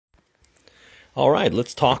All right,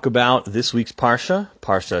 let's talk about this week's Parsha,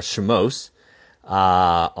 Parsha Shemos,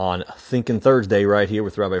 on Thinking Thursday right here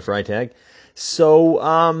with Rabbi Freitag.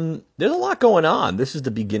 So there's a lot going on. This is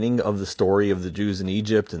the beginning of the story of the Jews in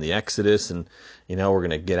Egypt and the Exodus, and we're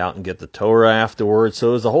going to get out and get the Torah afterwards.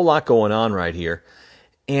 So there's a whole lot going on right here,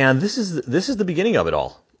 and this is the beginning of it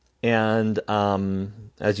all. And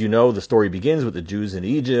as you know, the story begins with the Jews in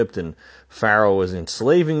Egypt, and Pharaoh is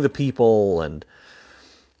enslaving the people, and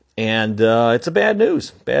it's a bad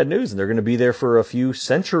news, and they're going to be there for a few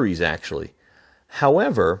centuries, actually.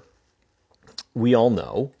 However, we all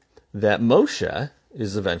know that Moshe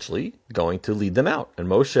is eventually going to lead them out. And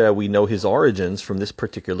Moshe, we know his origins from this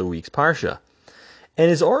particular week's Parsha.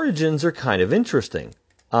 And his origins are kind of interesting.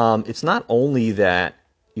 It's not only that,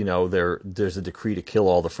 there's a decree to kill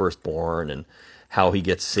all the firstborn and how he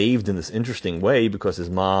gets saved in this interesting way because his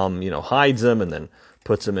mom, hides him and then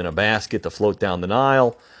puts him in a basket to float down the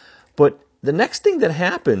Nile. But the next thing that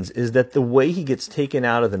happens is that the way he gets taken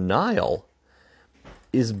out of the Nile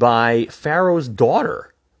is by Pharaoh's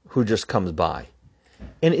daughter, who just comes by.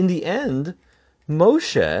 And in the end,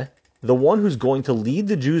 Moshe, the one who's going to lead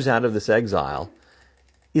the Jews out of this exile,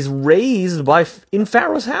 is raised in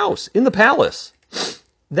Pharaoh's house, in the palace.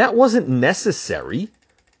 That wasn't necessary,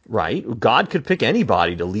 right? God could pick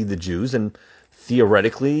anybody to lead the Jews, and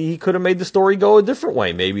theoretically, he could have made the story go a different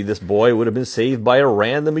way. Maybe this boy would have been saved by a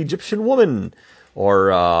random Egyptian woman,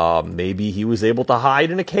 or maybe he was able to hide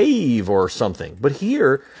in a cave or something. But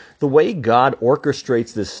here, the way God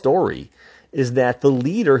orchestrates this story is that the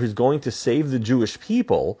leader who's going to save the Jewish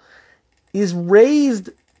people is raised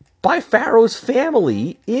by Pharaoh's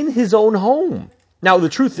family in his own home. Now, the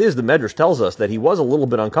truth is, the Medrash tells us that he was a little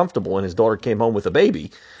bit uncomfortable when his daughter came home with a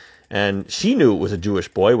baby. And she knew it was a Jewish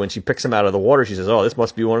boy. When she picks him out of the water, she says, "Oh, this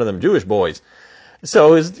must be one of them Jewish boys."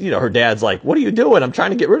 So her dad's like, "What are you doing? I'm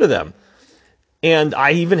trying to get rid of them." And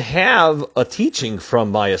I even have a teaching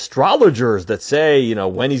from my astrologers that say,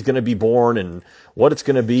 when he's going to be born and what it's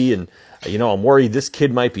going to be. And, I'm worried this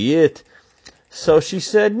kid might be it. So she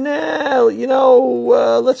said, "Nah,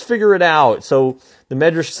 let's figure it out." So the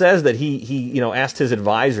Medrash says that he asked his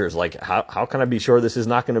advisors, like, how can I be sure this is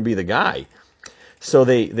not going to be the guy? So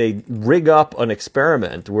they rig up an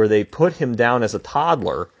experiment where they put him down as a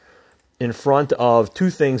toddler in front of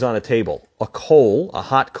two things on a table, a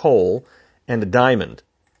hot coal, and a diamond.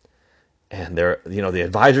 And the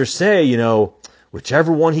advisors say,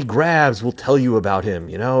 whichever one he grabs will tell you about him.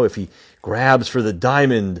 If he grabs for the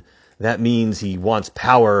diamond, that means he wants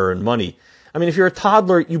power and money. I mean, if you're a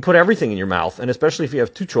toddler, you put everything in your mouth, and especially if you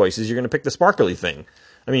have two choices, you're going to pick the sparkly thing.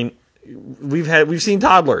 I mean, we've seen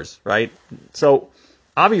toddlers, right? So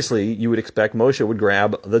obviously you would expect Moshe would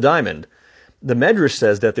grab the diamond. The Medrash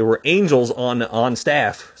says that there were angels on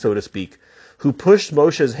staff, so to speak, who pushed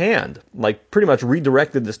Moshe's hand, like pretty much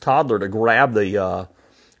redirected this toddler to grab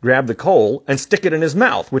the coal and stick it in his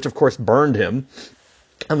mouth, which of course burned him.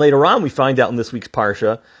 And later on we find out in this week's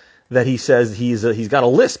Parsha that he says he's got a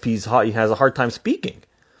lisp, he has a hard time speaking.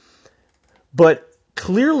 But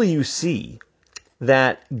clearly you see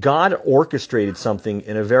that God orchestrated something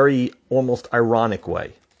in a very almost ironic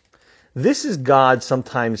way. This is God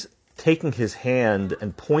sometimes taking his hand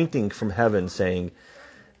and pointing from heaven saying,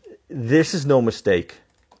 this is no mistake.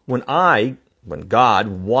 When God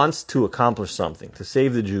wants to accomplish something, to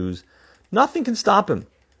save the Jews, nothing can stop him.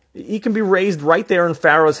 He can be raised right there in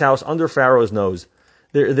Pharaoh's house, under Pharaoh's nose.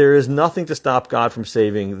 There is nothing to stop God from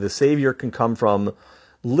saving. The Savior can come from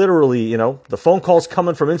literally, the phone call's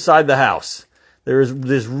coming from inside the house.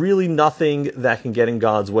 There's really nothing that can get in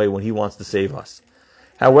God's way when he wants to save us.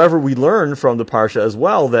 However, we learn from the Parsha as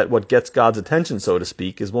well that what gets God's attention, so to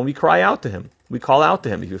speak, is when we cry out to him. We call out to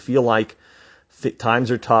him. If you feel like times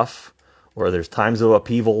are tough or there's times of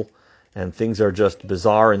upheaval and things are just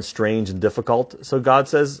bizarre and strange and difficult, so God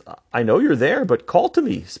says, I know you're there, but call to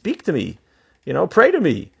me, speak to me, pray to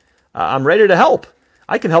me. I'm ready to help.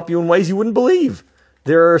 I can help you in ways you wouldn't believe.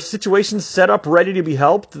 There are situations set up ready to be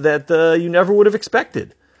helped that you never would have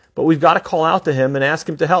expected. But we've got to call out to him and ask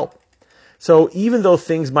him to help. So even though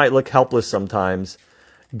things might look helpless sometimes,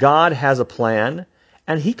 God has a plan,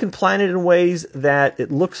 and he can plan it in ways that it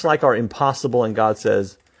looks like are impossible, and God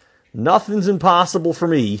says, nothing's impossible for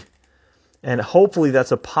me. And hopefully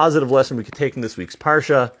that's a positive lesson we can take in this week's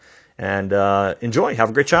Parsha. And enjoy. Have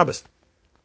a great Shabbos.